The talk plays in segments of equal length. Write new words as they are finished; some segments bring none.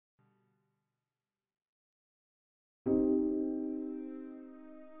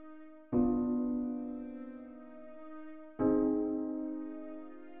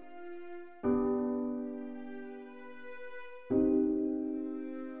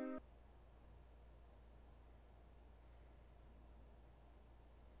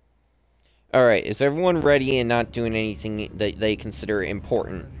Alright, is everyone ready and not doing anything that they consider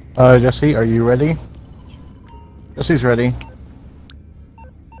important? Jesse, are you ready? Jesse's ready.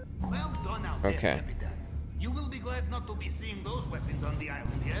 Well done out there, Okay. Capitan. You will be glad not to be seeing those weapons on the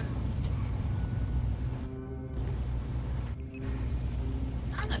island, yes?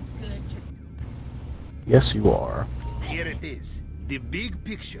 I'm a good. Yes, you are. Here it is. The big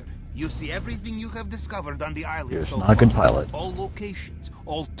picture. You see everything you have discovered on the island You're so not far. a good pilot. All locations,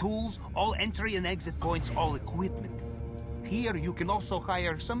 all tools, all entry and exit points, all equipment. Here you can also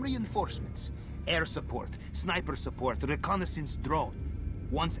hire some reinforcements. Air support, sniper support, reconnaissance drone.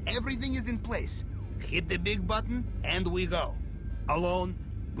 Once everything is in place, hit the big button and we go. Alone,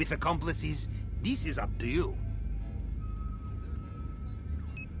 with accomplices, this is up to you.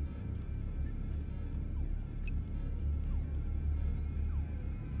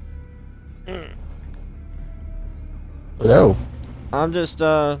 Hello. I'm just,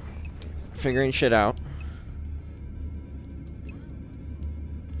 figuring shit out.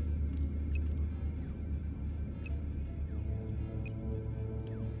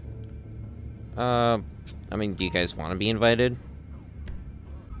 I mean, do you guys want to be invited?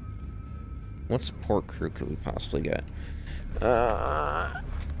 What support crew could we possibly get?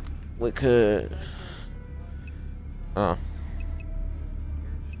 We could... Oh.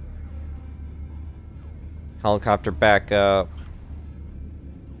 Helicopter backup.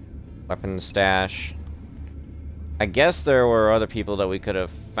 Weapon stash. I guess there were other people that we could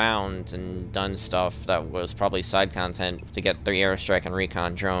have found and done stuff that was probably side content to get the airstrike and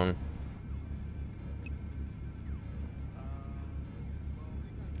recon drone.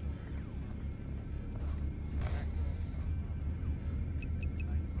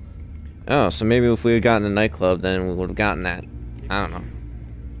 Oh, so maybe if we had gotten a nightclub, then we would have gotten that. I don't know.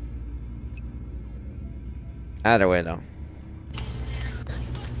 Either way, though.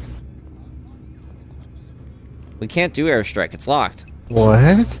 We can't do airstrike. It's locked.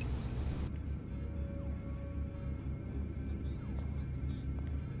 What?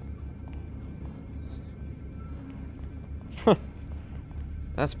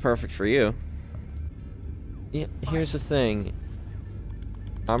 That's perfect for you. Yeah, here's the thing.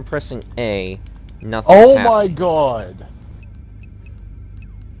 I'm pressing A. Nothing's Oh happening. my god.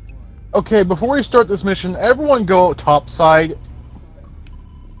 Okay, before we start this mission, everyone go topside.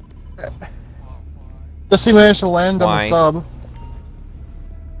 Jesse managed to land on Why? the sub.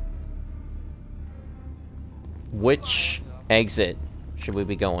 Which exit should we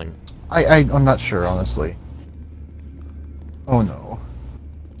be going? I'm not sure, honestly. Oh no.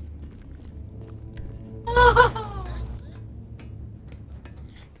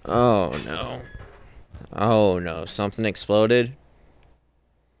 Oh no. Oh no. Something exploded?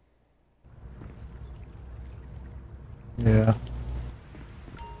 Yeah.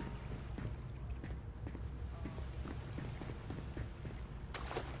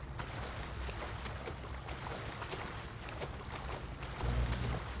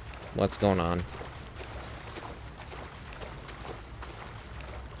 What's going on?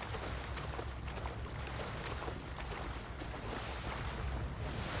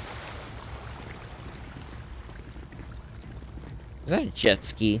 Is that a jet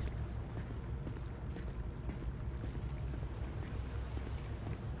ski?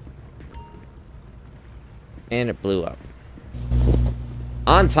 And it blew up.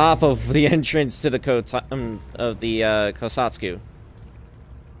 On top of the entrance to the Kosatsu.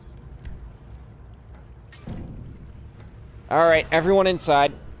 Alright, everyone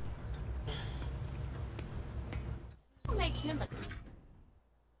inside. Make him a.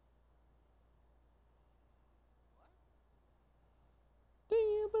 Do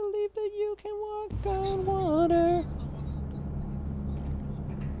you believe that you can walk on water?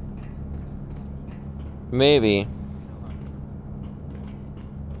 Maybe.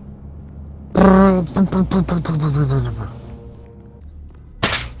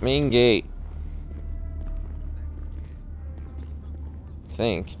 Main gate.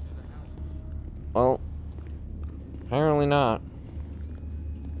 Think. Well, apparently not.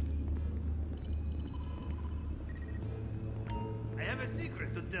 I have a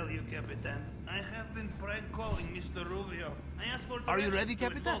secret to tell you, Capitan. I have been prank calling Mr. Rubio. I asked for Are you ready,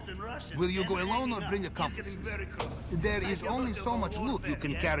 Capitan? Will you go alone or bring accomplices? There is only so much loot you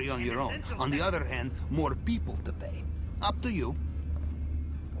can carry on your own. On the other hand, more people to pay. Up to you.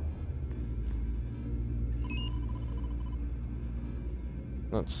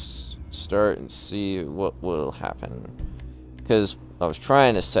 Let's start and see what will happen. Because I was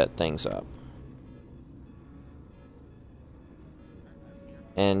trying to set things up.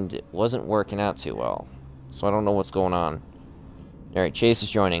 And it wasn't working out too well. So I don't know what's going on. Alright, Chase is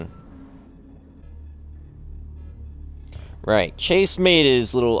joining. Right. Chase made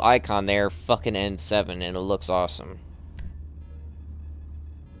his little icon there, fucking N7, and it looks awesome.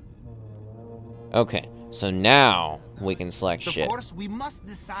 Okay, so now we can select shit. Of course, we must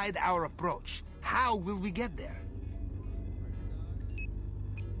decide our approach. How will we get there?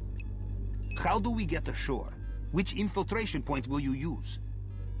 How do we get ashore? Which infiltration point will you use?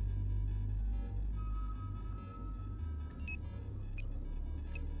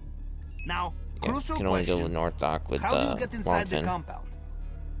 Now, Yeah, crucial can only go question. with North Dock with How do you get inside the Longfin. compound?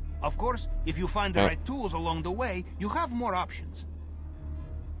 Of course, if you find the right tools along the way, you have more options.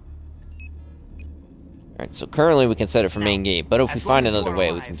 Alright, so currently we can set it for main gate, but if we As long find as you another are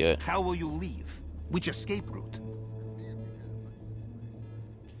way, we alive, can do it. How will you leave? Which escape route?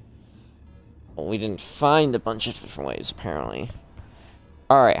 Well, we didn't find a bunch of different ways, apparently.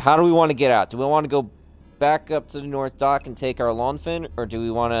 Alright, how do we want to get out? Do we want to go back up to the North Dock and take our Longfin, or do we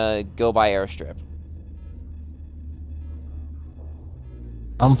want to go by airstrip?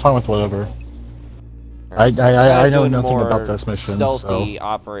 I'm fine with whatever. Alright, so I know doing nothing more about this mission, stealthy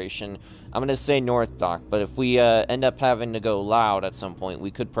operation. I'm gonna say North Dock, but if we end up having to go loud at some point,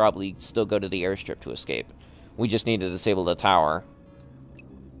 we could probably still go to the airstrip to escape. We just need to disable the tower.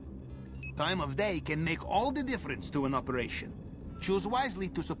 Time of day can make all the difference to an operation. Choose wisely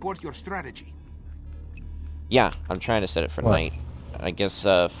to support your strategy. Yeah, I'm trying to set it for What? night. I guess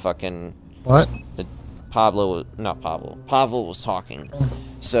fucking What? Pavel was talking.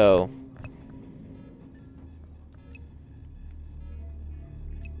 So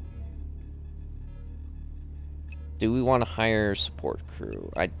do we want to hire support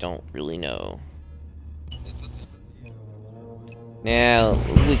crew? I don't really know. Yeah,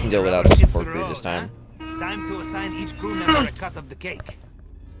 we can go without support crew this time. Time to assign each crew member a cut of the cake.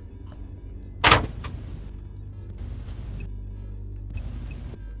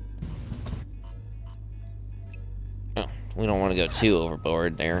 Oh, we don't want to go too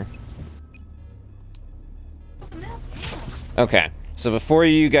overboard there. Okay, so before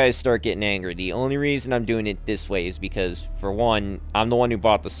you guys start getting angry, the only reason I'm doing it this way is because, for one, I'm the one who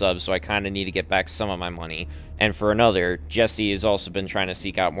bought the sub, so I kind of need to get back some of my money. And for another, Jesse has also been trying to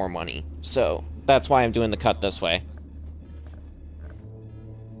seek out more money. So, that's why I'm doing the cut this way.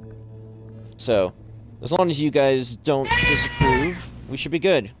 So, as long as you guys don't disapprove, we should be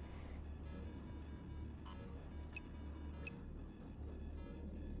good.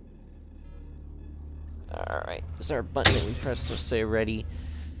 Alright, is there a button that we press to say ready?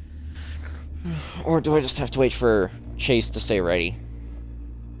 Or do I just have to wait for Chase to say ready?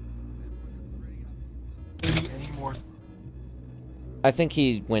 I think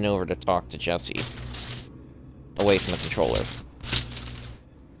he went over to talk to Jesse. Away from the controller.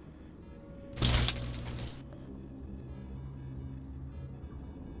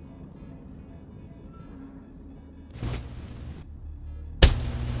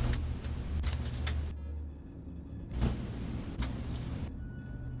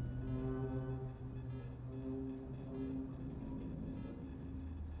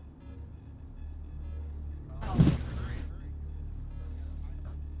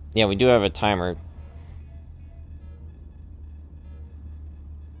 Yeah, we do have a timer.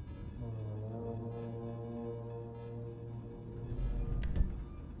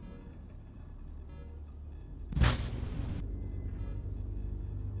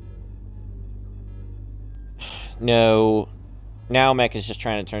 No. Now Mech is just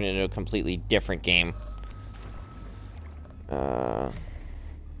trying to turn it into a completely different game.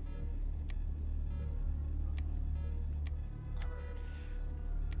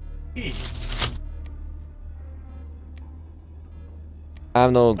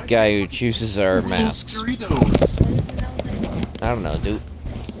 I'm the guy who chooses our masks. I don't know, dude.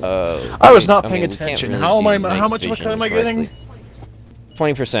 I was not paying attention. How much of a cut am I getting?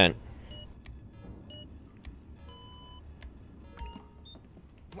 20%.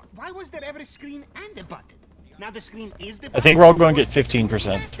 Why was there ever a screen and a button? Now the screen is the I think we're all going to get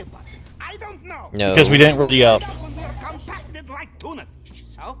 15%. I don't know. No. Because we didn't really We're compacted like tuna fish,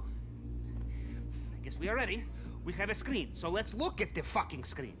 so I guess we are ready. We have a screen, so let's look at the fucking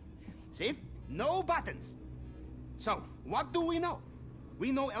screen. See? No buttons. So, what do we know?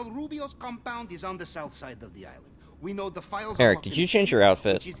 We know El Rubio's compound is on the south side of the island. We know the files are Eric, locked did in you the change safe, your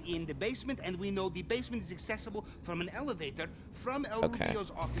outfit? Which is in the basement, and we know the basement is accessible from an elevator from El Okay.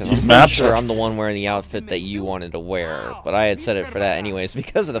 Rubio's office. Because I'm pretty sure I'm the one wearing the outfit that you wanted to wear, but I had set it for that anyways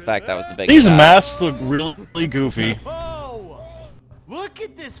because of the fact that was the big These shot. masks look really goofy. Oh, look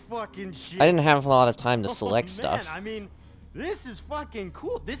at this fucking shit. I didn't have a lot of time to Oh, select man, stuff. I mean, this is fucking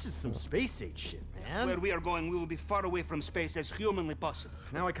cool. This is some space age shit, man. Where we are going, we will be far away from space as humanly possible.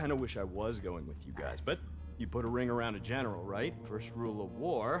 Now I kind of wish I was going with you guys, but You put a ring around a general, right? First rule of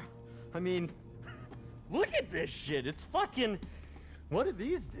war. I mean, look at this shit. It's fucking... What do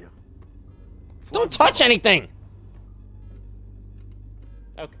these do? Don't touch anything!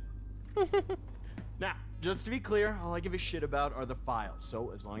 Okay. Now, just to be clear, all I give a shit about are the files.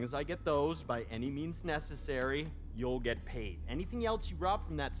 So as long as I get those by any means necessary, you'll get paid. Anything else you rob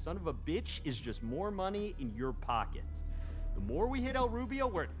from that son of a bitch is just more money in your pocket. The more we hit El Rubio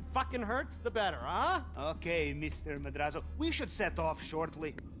where it fucking hurts, the better, huh? Okay, Mr. Madrazo, we should set off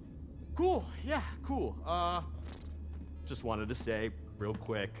shortly. Cool, yeah, cool. Just wanted to say, real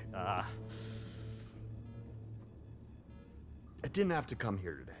quick, I didn't have to come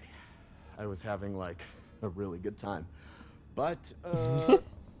here today. I was having, like, a really good time. But,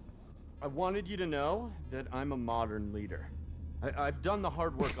 I wanted you to know that I'm a modern leader. I've done the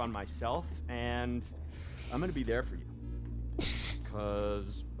hard work on myself, and I'm gonna be there for you.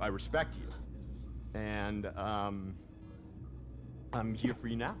 'Cause I respect you. And, I'm here for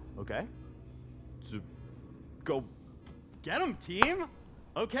you now, okay? So, go get 'em, team!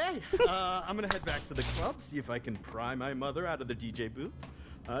 Okay, I'm gonna head back to the club, see if I can pry my mother out of the DJ booth.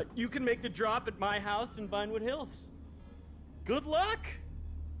 You can make the drop at my house in Vinewood Hills. Good luck!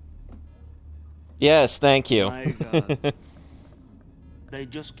 Yes, thank you. My God. They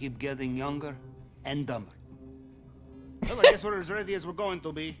just keep getting younger and dumber. Well, I guess we're as ready as we're going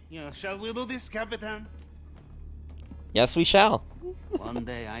to be. You know, shall we do this, Capitan? Yes, we shall. One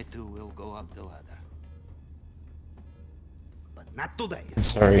day I too will go up the ladder. But not today.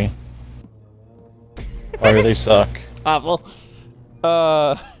 Sorry. Sorry, they suck. Awful.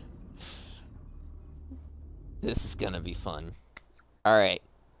 This is gonna be fun. Alright.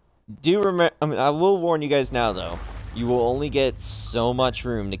 Do remember, I mean, I will warn you guys now, though. You will only get so much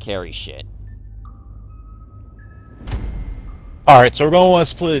room to carry shit. Alright, so we're gonna want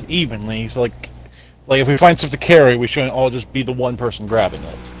to split it evenly, so like if we find stuff to carry, we shouldn't all just be the one person grabbing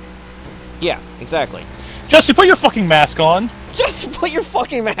it. Yeah, exactly. Jesse, put your fucking mask on! Just put your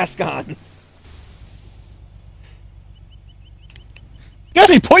fucking mask on!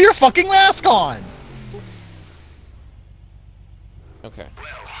 Jesse, put your fucking mask on! Okay,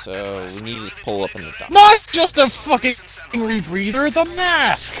 so we need to just pull up in the dock. Not just a fucking rebreather, the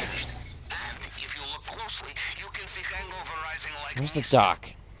mask! Where's the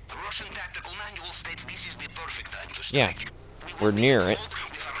dock? Yeah, we're near it.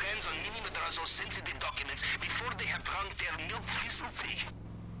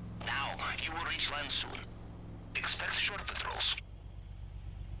 Now, you will reach land soon. Expect short patrols.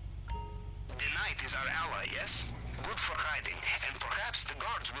 The night is our ally, yes? Good for hiding, and perhaps the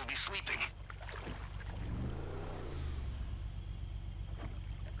guards will be sleeping.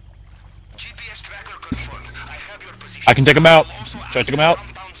 GPS tracker confirmed. I have your position. I can take him out. Should I take him out?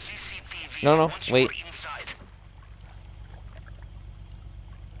 No, wait.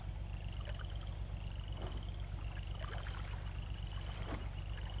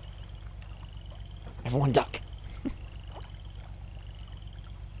 Everyone duck.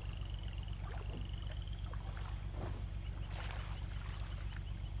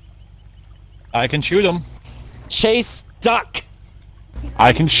 I can shoot him. Chase, duck!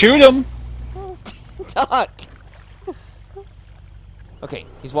 I can shoot him! Duck! Okay,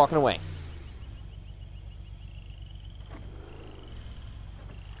 he's walking away.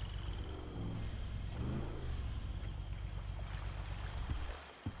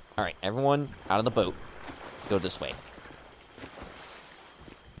 Alright, everyone out of the boat. Go this way.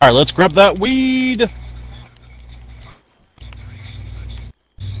 Alright, let's grab that weed!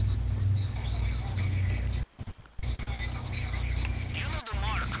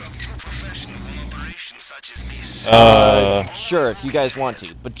 Sure, if you guys want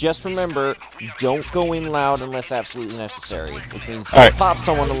to. But just remember, don't go in loud unless absolutely necessary. Which means don't pop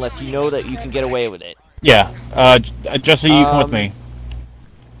someone unless you know that you can get away with it. Yeah, Jesse, you come with me.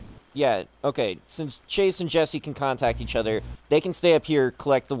 Yeah, okay. Since Chase and Jesse can contact each other, they can stay up here,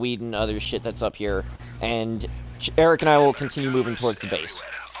 collect the weed and other shit that's up here, and Eric and I will continue moving towards the base.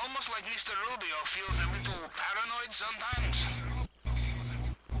 Almost like Mr. Rubio feels a little paranoid sometimes.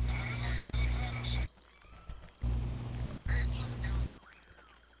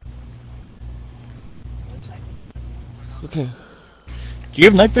 Okay. Do you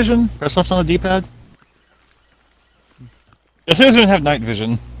have night vision? Press left on the D-pad. Jesse doesn't have night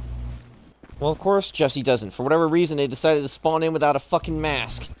vision. Well, of course Jesse doesn't. For whatever reason, they decided to spawn in without a fucking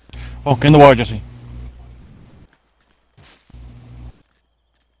mask. Oh, get in the water, Jesse.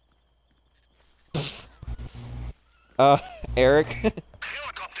 Eric?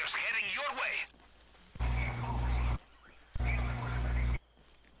 Helicopters heading your way.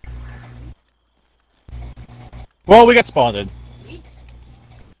 Well, we got spotted.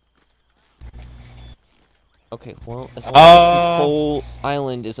 Okay, well, as long as the full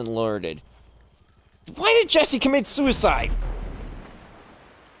island isn't alerted. Why did Jesse commit suicide?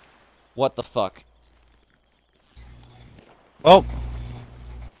 What the fuck? Well.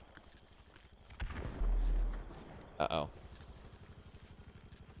 Uh-oh.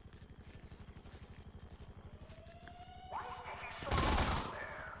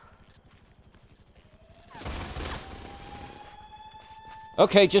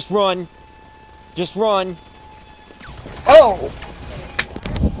 Okay, just run. Just run. Oh!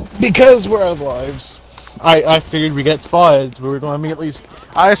 Because we're out of lives. I figured we get spotted, we were going to immediately...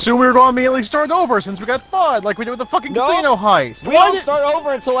 I assume we were going to immediately start over since we got spotted, like we did with the fucking casino heist. We don't start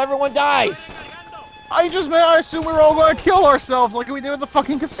over until everyone dies! I assume we were all going to kill ourselves like we did with the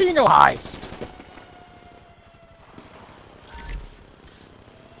fucking casino heist.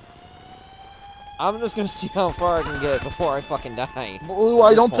 I'm just gonna see how far I can get before I fucking die. Blue,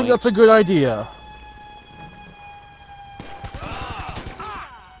 I don't think that's a good idea.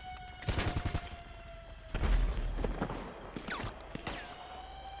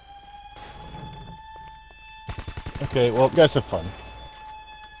 Okay, well, guys have fun.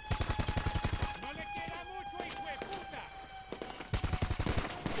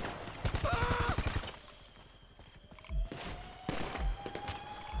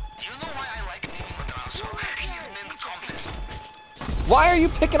 Why are you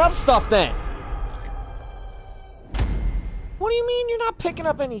picking up stuff then? What do you mean you're not picking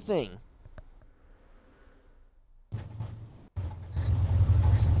up anything?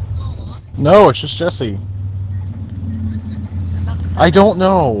 No, it's just Jesse. I don't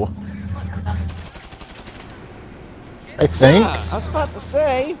know. I think? Yeah, I was about to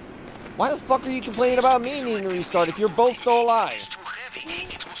say. Why the fuck are you complaining about me needing to restart if you're both still alive?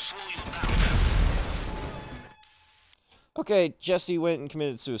 Okay, Jesse went and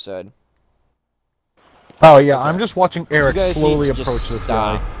committed suicide. Oh yeah, Okay. I'm just watching Eric slowly approach this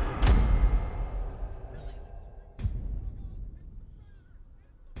guy.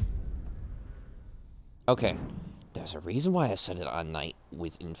 Okay, there's a reason why I set it on night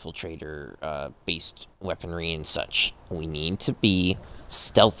with infiltrator based weaponry and such. We need to be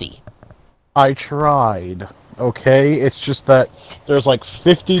stealthy. I tried. Okay, it's just that there's like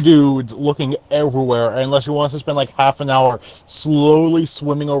 50 dudes looking everywhere, unless you want us to spend like half an hour slowly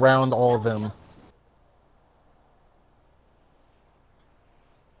swimming around all of them.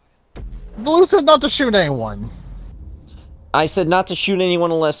 Blue said not to shoot anyone. I said not to shoot anyone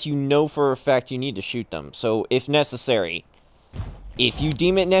unless you know for a fact you need to shoot them. So, if necessary, if you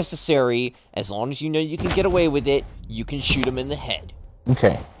deem it necessary, as long as you know you can get away with it, you can shoot them in the head.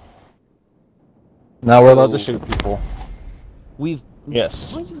 Okay. Now we're allowed to shoot people.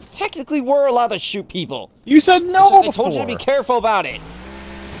 Yes. Well, you technically were allowed to shoot people. You said no before. I told you to be careful about it.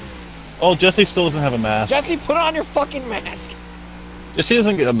 Oh, Jesse still doesn't have a mask. Jesse, put on your fucking mask. Jesse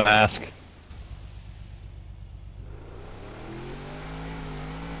doesn't get a mask.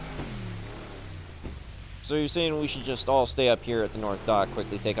 So you're saying we should just all stay up here at the North Dock,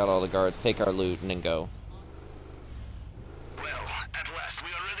 quickly take out all the guards, take our loot, and then go? Well, at last we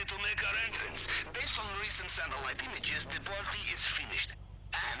are ready to make our entrance. Based on recent satellite images, the party is finished.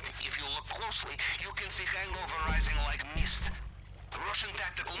 And if you look closely, you can see hangover rising like mist. Russian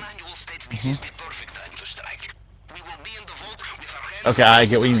tactical manual states this is the perfect time to strike. We will be in the vault with our hands... Okay, I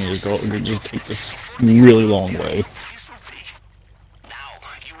get what you need to go. You take this really long way. Now,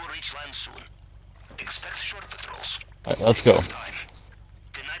 you will reach land soon. Expect short patrols. Alright, let's go.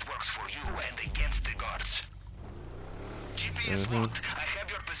 The night works for you and against the guards. GPS locked. I have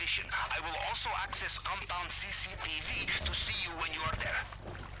your position. I will also access compound CCTV to see you when you are there.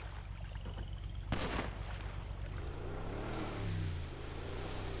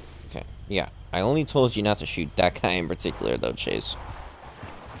 Okay, yeah. I only told you not to shoot that guy in particular, though, Chase.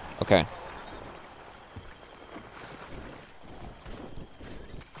 Okay.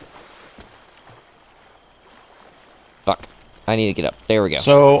 Fuck. I need to get up. There we go.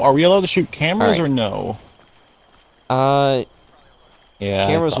 So, are we allowed to shoot cameras All right. or no? Yeah,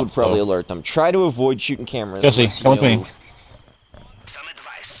 cameras would probably alert them. Try to avoid shooting cameras. Jesse, come with me. Some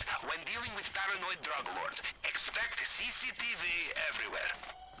advice. When dealing with paranoid drug lords, expect CCTV everywhere.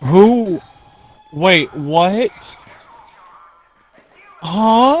 Who? Wait, what?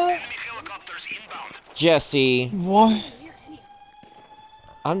 Huh? Enemy helicopters inbound. Jesse. What?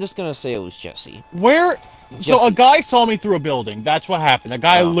 I'm just gonna say it was Jesse. Where? Jesse. So a guy saw me through a building. That's what happened. A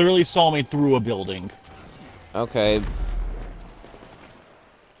guy literally saw me through a building. Okay.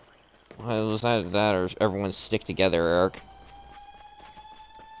 Well, it was either that or everyone stick together, Eric.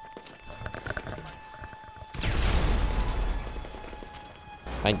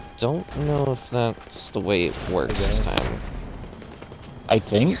 don't know if that's the way it works this time. I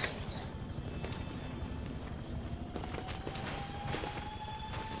think.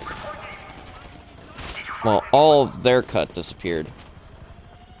 Well, all of their cut disappeared.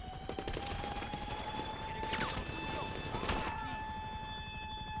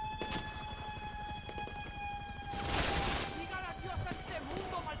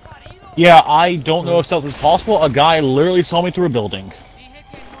 Yeah, I don't know if stealth is possible. A guy literally saw me through a building.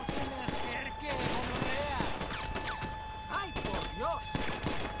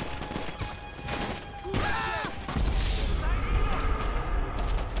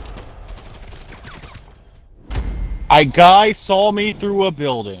 A guy saw me through a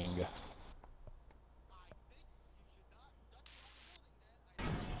building.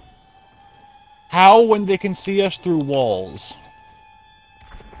 How when they can see us through walls?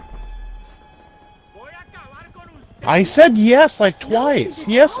 I said yes like twice.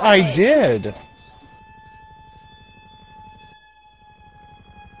 Yes, I did. Did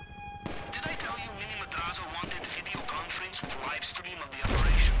I tell you Mini Madrazo wanted video conference with live stream of the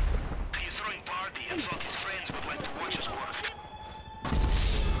operation? He's throwing party and thought his friends would like to watch us work.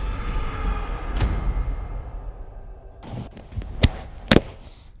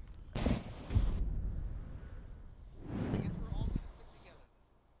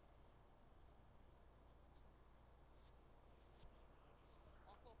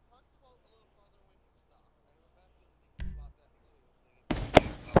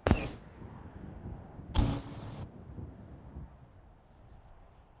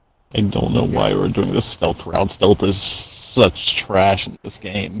 I don't know why we're doing this stealth route. Stealth is such trash in this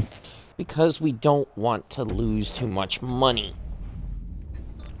game. Because we don't want to lose too much money.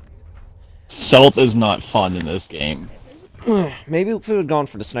 Stealth is not fun in this game. Maybe if we had gone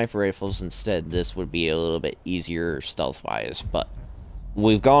for the sniper rifles instead, this would be a little bit easier stealth-wise, but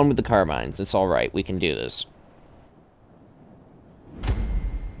we've gone with the carbines. It's alright, we can do this.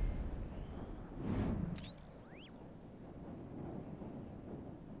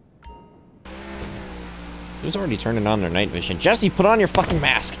 Who's already turning on their night vision? Jesse, put on your fucking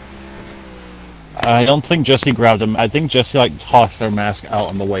mask! I don't think Jesse grabbed him. I think Jesse, like, tossed their mask out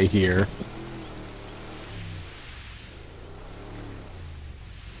on the way here.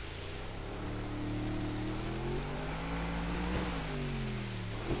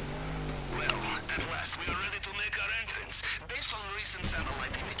 Well, at last we are ready to make our entrance. Based on recent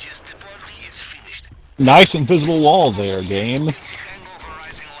satellite images, the party is finished. Nice invisible wall there, game. Hangover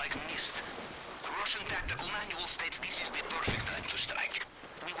rising like mist. Russian tactical manual states this is the perfect time to strike.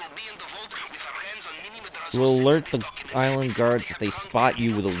 We will be in the vault with our hands on Mini Madrazo's We'll alert the documents island guards if they spot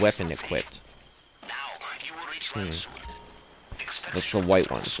you with a weapon equipped. Now, you will reach land soon. Expect That's the white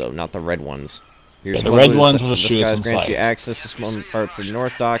ones, though, not the red ones. Your Yeah, the red smugglers- ones will just shoot us disguise grants you inside. access to some parts of the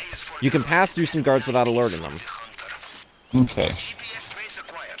North Dock. You can pass through some guards without alerting them. Okay. GPS trace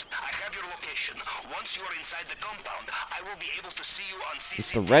acquired. I have your location. Once you are inside the compound, I will be able to see you on CCTV.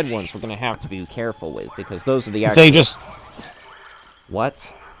 It's the red ones we're gonna have to be careful with, because those are the actual... They just...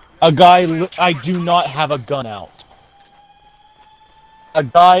 What? A guy... I do not have a gun out. A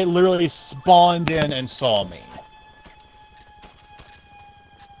guy literally spawned in and saw me.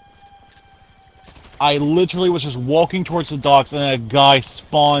 I literally was just walking towards the docks and a guy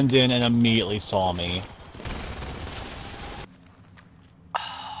spawned in and immediately saw me.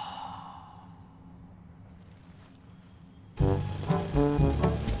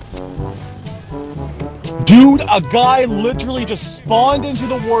 Dude, a guy literally just spawned into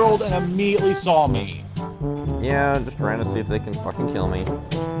the world and immediately saw me. Yeah, just trying to see if they can fucking kill me.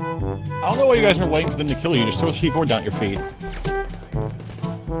 I don't know why you guys are waiting for them to kill you. Just throw a C4 down at your feet.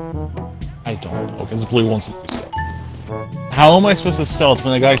 I don't know, because Blue wants to do so. How am I supposed to stealth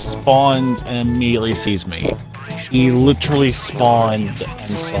when a guy spawns and immediately sees me? He literally spawned and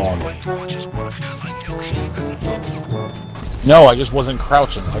saw me. No, I just wasn't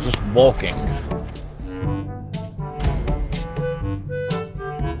crouching. I was just walking.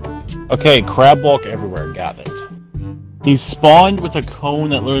 Okay, crab walk everywhere. Got it. He spawned with a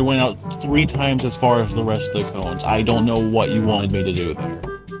cone that literally went out 3 times as far as the rest of the cones. I don't know what you wanted me to do there.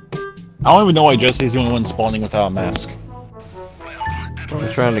 I don't even know why Jesse's the only one spawning without a mask. We're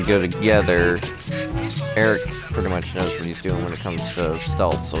trying to go together. Eric pretty much knows what he's doing when it comes to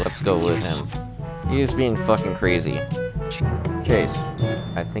stealth, so let's go with him. He is being fucking crazy. Chase,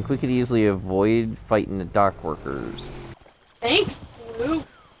 I think we could easily avoid fighting the dock workers. Thanks, Blue.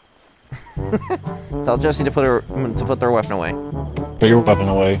 Tell Jesse to put their weapon away. Put your weapon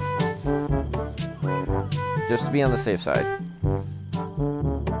away. Just to be on the safe side.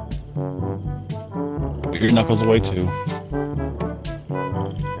 Put your knuckles away too.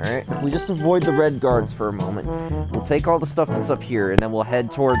 Alright. if we just avoid the red guards for a moment, we'll take all the stuff that's up here, and then we'll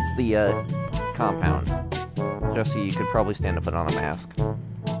head towards the compound. Jesse, you could probably stand to put on a mask.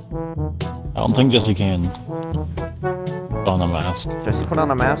 I don't think Jesse can put on a mask. Jesse put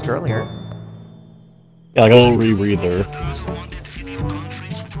on a mask earlier. Yeah, like a little rebreather.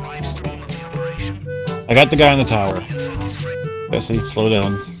 I got the guy on the tower. Jesse, slow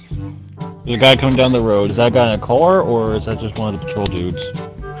down. There's a guy coming down the road. Is that guy in a car, or is that just one of the patrol dudes?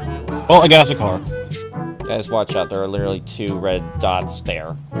 Oh, I guess a car. Guys, watch out. There are literally 2 red dots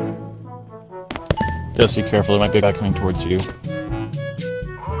there. Jesse, careful. There might be a guy coming towards you.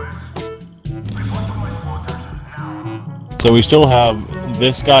 So we still have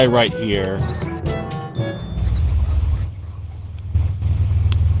this guy right here.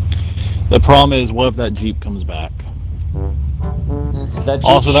 The problem is, what if that Jeep comes back? That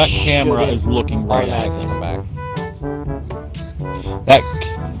also, that camera is looking right at automatically come back. that.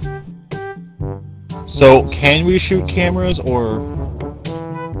 So, can we shoot cameras, or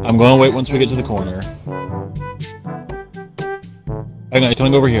I'm going to wait once we get to the corner. Hang on, he's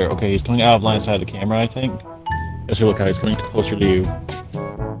coming over here. Okay, he's coming out of line of sight of the camera, I think. Let's look how he's coming closer to you.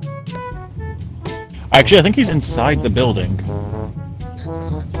 Actually, I think he's inside the building.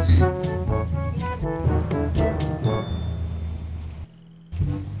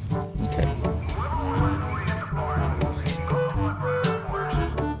 Okay.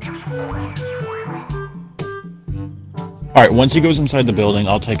 Alright, once he goes inside the building,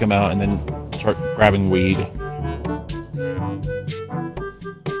 I'll take him out and then start grabbing weed.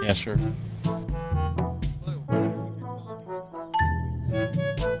 Yeah, sure.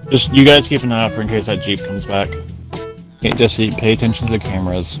 Just, you guys keep an eye out for in case that Jeep comes back. Okay, Jesse, pay attention to the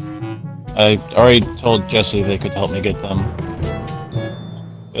cameras. I already told Jesse they could help me get them.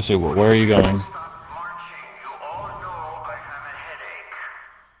 Jesse, where are you going?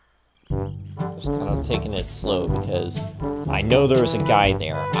 Just kind of taking it slow because I know there's a guy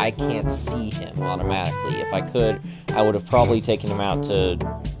there. I can't see him automatically. If I could, I would have probably taken him out to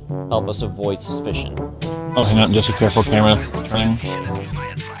help us avoid suspicion. Oh, hang on, Jesse, careful, camera turning.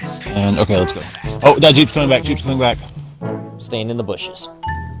 And, okay, let's go. Oh, that Jeep's coming back, Jeep's coming back. Staying in the bushes.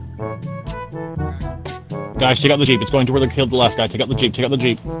 Guys, take out the Jeep. It's going to where they killed the last guy. Take out the Jeep, take out the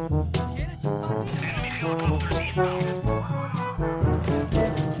Jeep.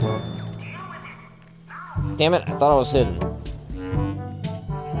 Damn it, I thought I was hidden.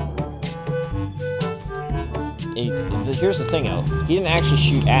 Here's the thing, though. He didn't actually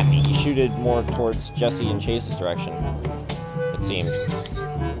shoot at me. He shooted more towards Jesse and Chase's direction, it seemed.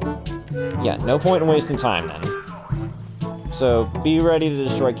 Yeah, no point in wasting time, then. So, be ready to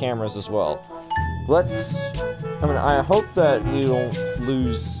destroy cameras as well. I hope that we don't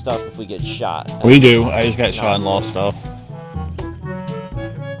lose stuff if we get shot. We do. I just got shot and lost stuff.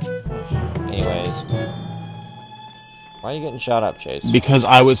 Anyways. Why are you getting shot up, Chase? Because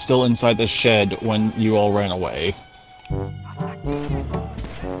I was still inside the shed when you all ran away.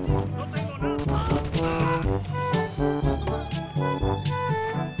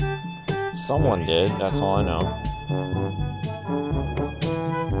 Someone did, that's all I know.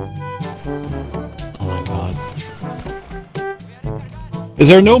 Oh my god. Is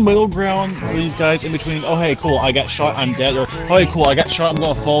there no middle ground for these guys in between? Oh hey, cool, I got shot, I'm dead, or oh hey, cool, I got shot, I'm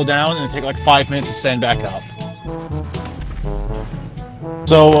gonna fall down, and take like 5 minutes to stand back up.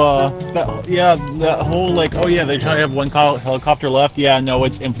 So, that whole, like, oh yeah, they try to have one helicopter left. Yeah, no,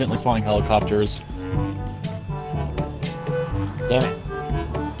 it's infinitely spawning helicopters. Damn it.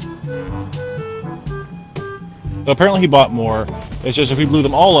 So apparently he bought more. It's just if we blew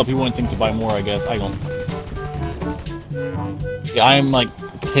them all up, he wouldn't think to buy more, I guess. I don't... Yeah, I'm, like,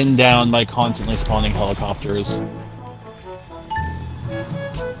 pinned down by constantly spawning helicopters.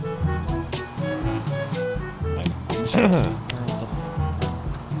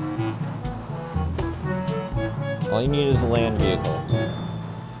 All you need is a land vehicle.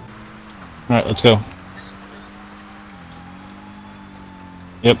 Alright, let's go.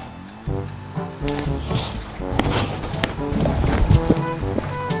 Yep.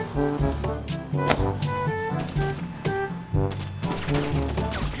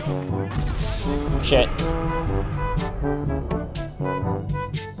 Shit.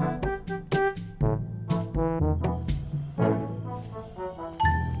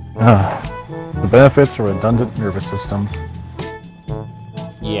 The benefits of a redundant nervous system.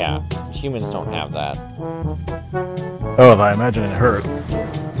 Yeah, humans don't have that. Oh, I imagine it hurt.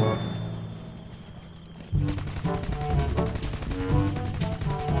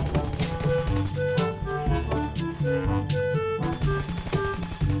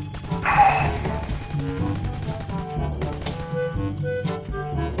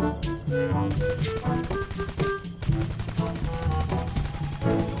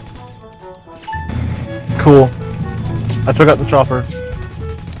 Cool. I took out the chopper.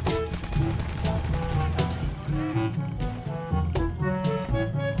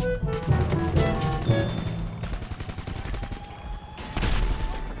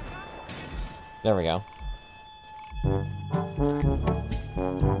 There we go.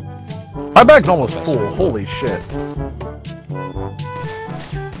 My bag's almost full. Holy shit.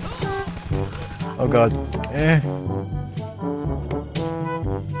 Oh god. Eh.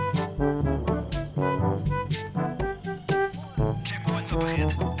 Checkpoint up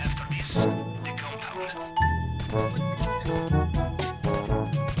ahead. After this, the compound.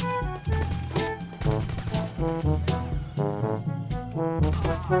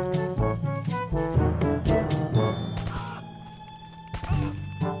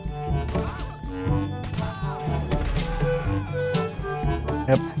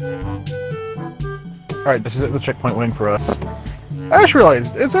 Yep. Alright, this is the checkpoint wing for us. I just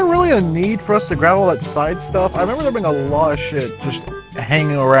realized, is there really a need for us to grab all that side stuff? I remember there being a lot of shit just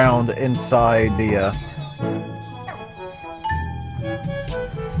hanging around inside the,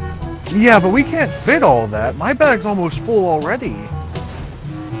 Yeah, but we can't fit all that. My bag's almost full already.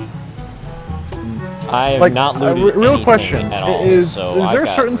 I have Like, not looted real anything question, at all, is so I've there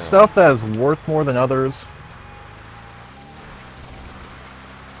got certain room. stuff that is worth more than others?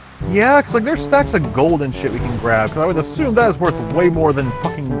 Yeah, because like there's stacks of gold and shit we can grab, because I would assume that is worth way more than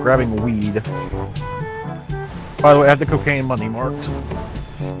fucking grabbing weed. By the way, I have the cocaine money marked.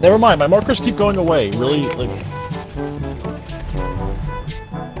 Never mind, my markers keep going away. Really, like...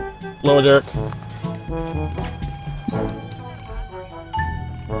 Lower, Derek.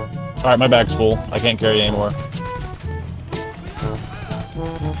 Alright, my bag's full. I can't carry it anymore.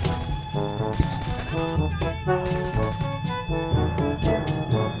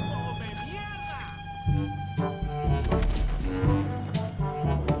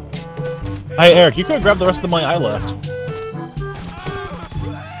 Hey, Eric, you could grab the rest of the money I left.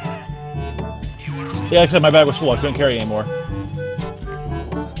 Yeah, except my bag was full. I couldn't carry it anymore.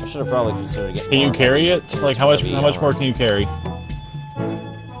 I should have probably considered getting Can you more carry it? in Like, this how much movie, more can you carry?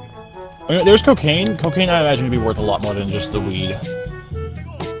 I mean, there's cocaine. Cocaine, I imagine, would be worth a lot more than just the weed.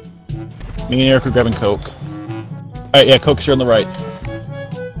 Me and Eric are grabbing coke. Alright, yeah, coke's here on the right.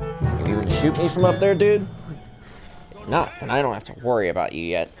 You gonna shoot me from up there, dude? If not, then I don't have to worry about you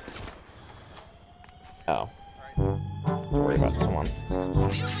yet. Oh. Don't worry about someone. Do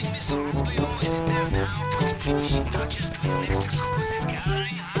you think Mr. Rubio is in there now, putting finishing touches to his next exclusive guy,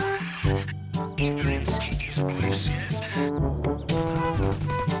 huh? Ignorance is bliss, yes?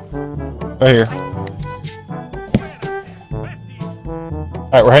 Right here.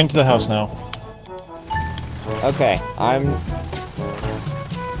 Alright, we're heading to the house now. Okay, I'm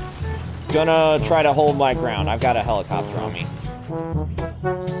gonna try to hold my ground. I've got a helicopter on me.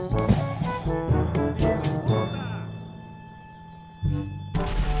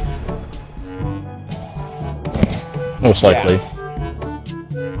 Most likely. Yeah.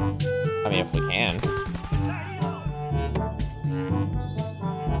 I mean, if we can.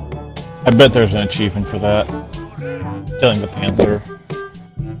 I bet there's an achievement for that. Killing the panther.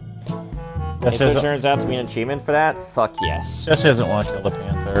 If there turns out to be an achievement for that, fuck yes. Jesse doesn't want to kill the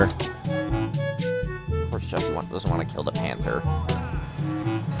panther. Of course Jesse doesn't want to kill the panther.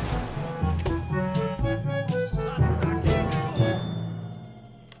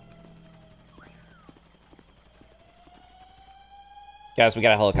 Guys, we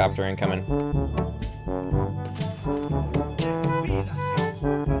got a helicopter incoming.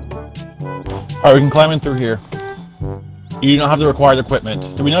 Alright, we can climb in through here. You don't have the required equipment.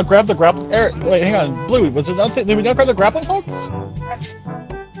 Did we not grab the grappling... wait, hang on. Blue, was it not... Did we not grab the grappling hooks?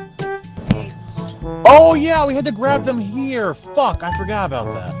 Oh, yeah, we had to grab them here. Fuck, I forgot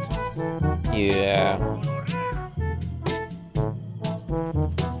about that. Yeah.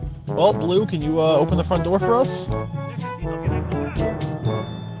 Well, Blue, can you open the front door for us?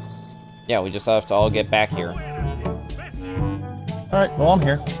 Yeah, we just have to all get back here. Alright, well, I'm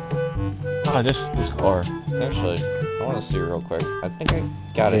here. Ah, this car. Actually, I want to see real quick. I think I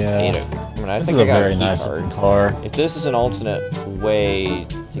got a data. I mean, I This think is I got a very key nice card. looking car. If this is an alternate way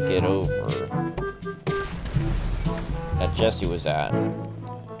to get over that Jesse was at,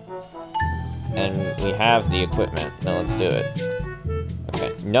 and we have the equipment, then let's do it.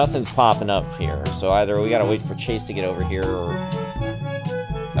 Okay, nothing's popping up here, so either we gotta wait for Chase to get over here, or...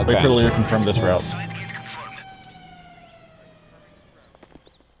 Okay. Wait for the leader to confirm this route.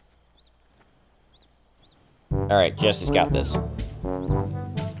 Alright, Jesse's got this.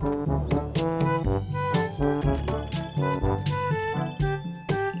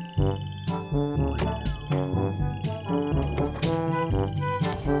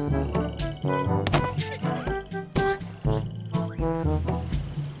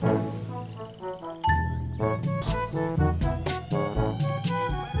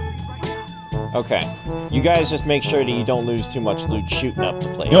 Okay. You guys just make sure that you don't lose too much loot shooting up the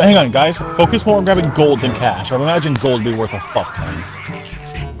place. You know, hang on, guys. Focus more on grabbing gold than cash. I imagine gold would be worth a fuck ton.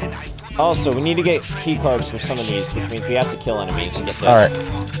 Also, we need to get key cards for some of these, which means we have to kill enemies and get them. Alright.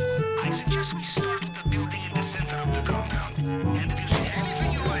 I suggest we start with the building in the center of the compound. And if you see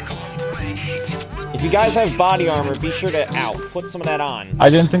anything you like along the way, it would... If you guys have body armor, be sure to put some of that on.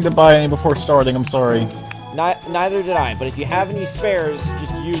 I didn't think to buy any before starting, I'm sorry. Neither did I, but if you have any spares,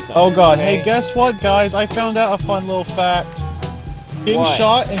 just use them. Oh god, okay? hey, guess what, guys? I found out a fun little fact. Getting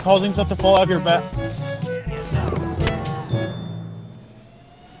shot and causing stuff to fall out of your back.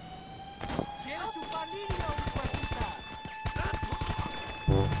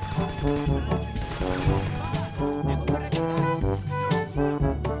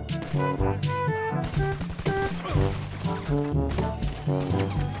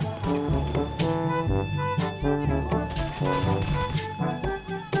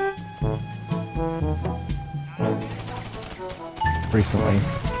 Recently.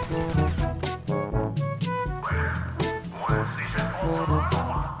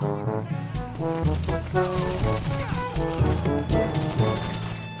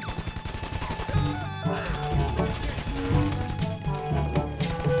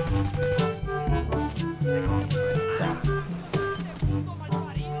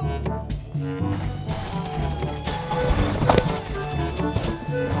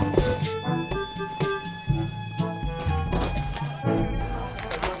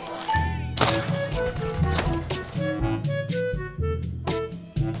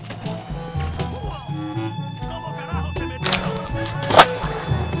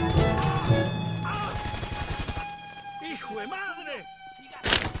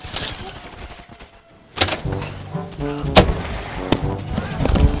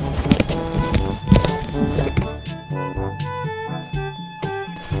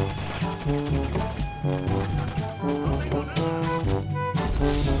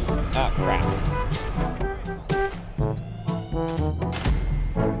 Ah, crap.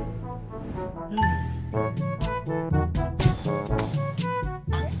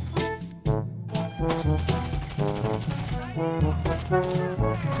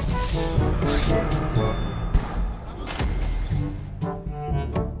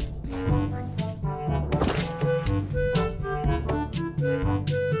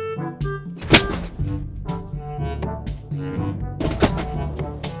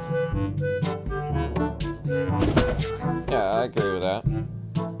 Yeah, I agree with that.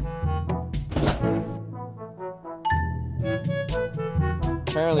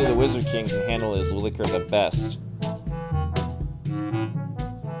 Apparently the Wizard King can handle his liquor the best.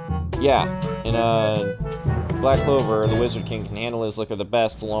 Yeah, in Black Clover, the Wizard King can handle his liquor the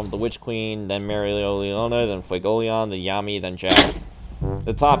best, along with the Witch Queen, then Marileona, then Fuegoleon, the Yami, then Jack.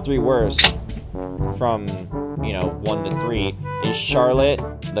 The top three worst, from, 1 to 3, is Charlotte,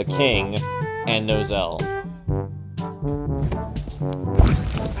 the King, and Nozel.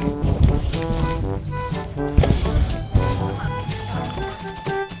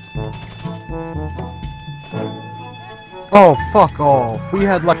 Oh, fuck off. We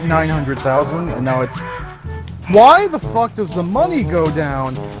had like 900,000, and now it's... Why the fuck does the money go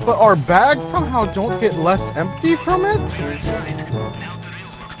down, but our bags somehow don't get less empty from it?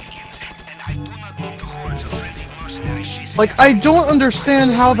 Like, I don't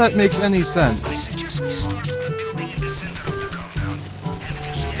understand how that makes any sense.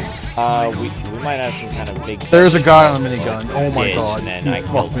 We might have some kind of big... There's a guy on a minigun. Oh my Did, god, and he I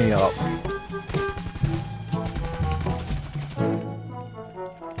fucked killed me up.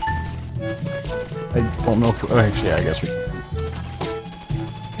 I don't know if... Oh, actually, yeah, I guess we...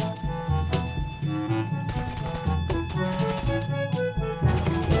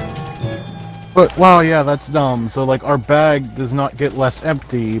 But, wow, yeah, that's dumb. So, like, our bag does not get less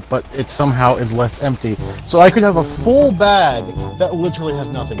empty, but it somehow is less empty. So I could have a full bag that literally has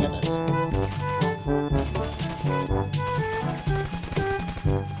nothing in it.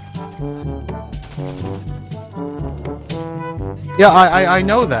 Yeah, I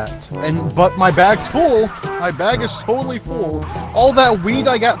know that. But my bag's full. My bag is totally full. All that weed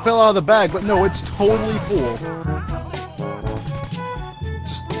I got fell out of the bag, but no, it's totally full.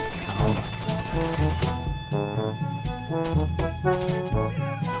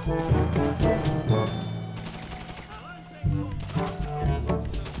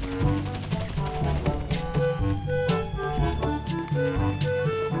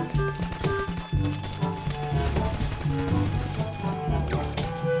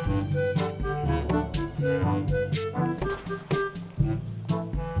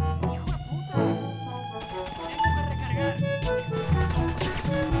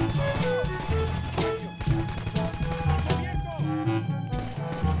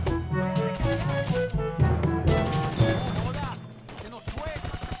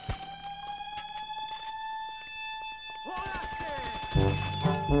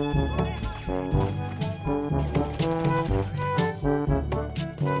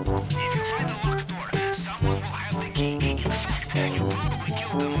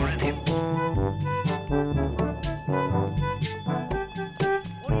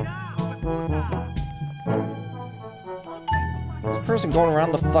 wasn't going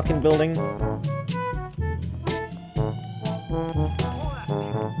around the fucking building.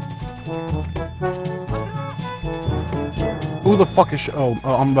 Who the fuck is oh,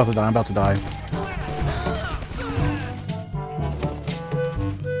 I'm about to die, I'm about to die.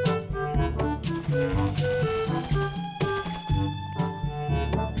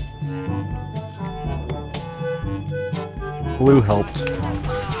 Blue helped.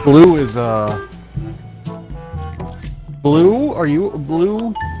 Blue is, Blue? Are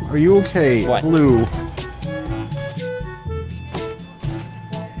you okay? What? Blue.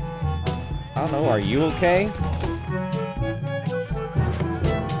 I don't know, are you okay?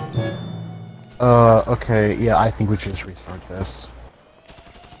 Okay, yeah, I think we should just restart this.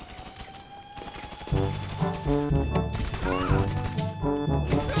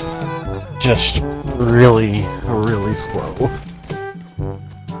 Just really, really slow.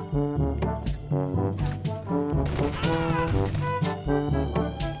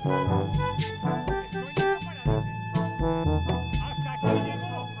 I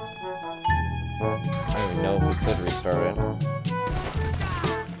don't even know if we could restart it.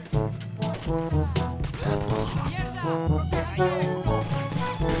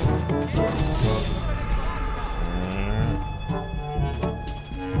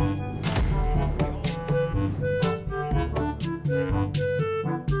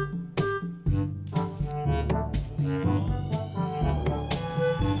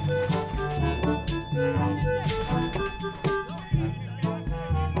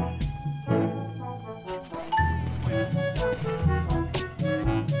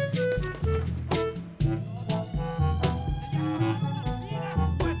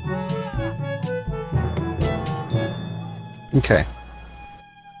 Okay.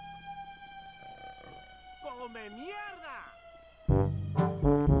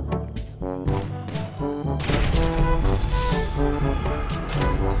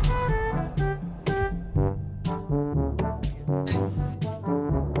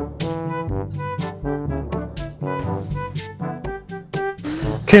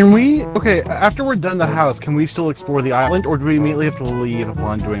 Can we, okay, after we're done the house, can we still explore the island, or do we immediately have to leave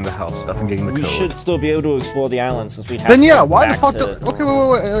upon doing the house stuff and getting the code? We should still be able to explore the island since we'd have Then to yeah, go why the back fuck to... do, okay,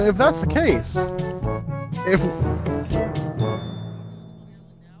 wait, if that's the case, if...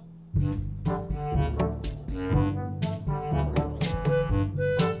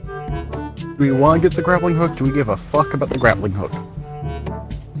 Do we want to get the grappling hook? Do we give a fuck about the grappling hook?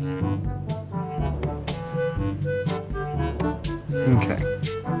 Okay.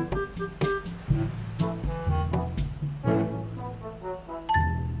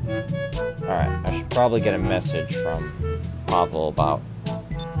 Alright, I should probably get a message from Pavel about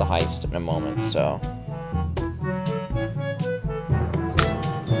the heist in a moment, so...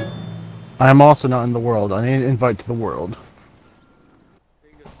 I'm also not in the world. I need an invite to the world.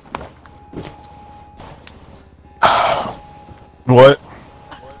 What?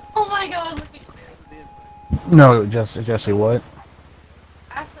 Oh my god, look at No, Jesse, what?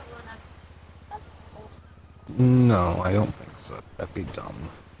 No, I don't think so. That'd be dumb.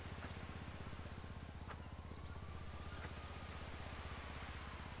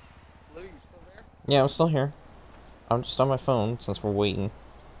 Yeah, I'm still here. I'm just on my phone since we're waiting.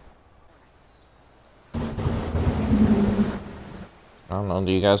 I don't know,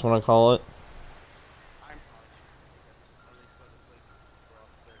 do you guys want to call it?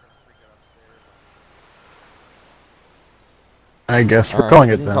 I guess we're Alright, calling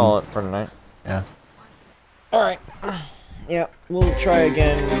we it can then. call it for tonight. Yeah. Alright. Yeah, we'll try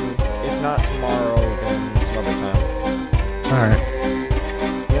again. If not tomorrow, then some other time. Alright.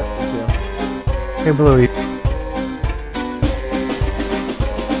 Yep, me too. Hey, Bluey.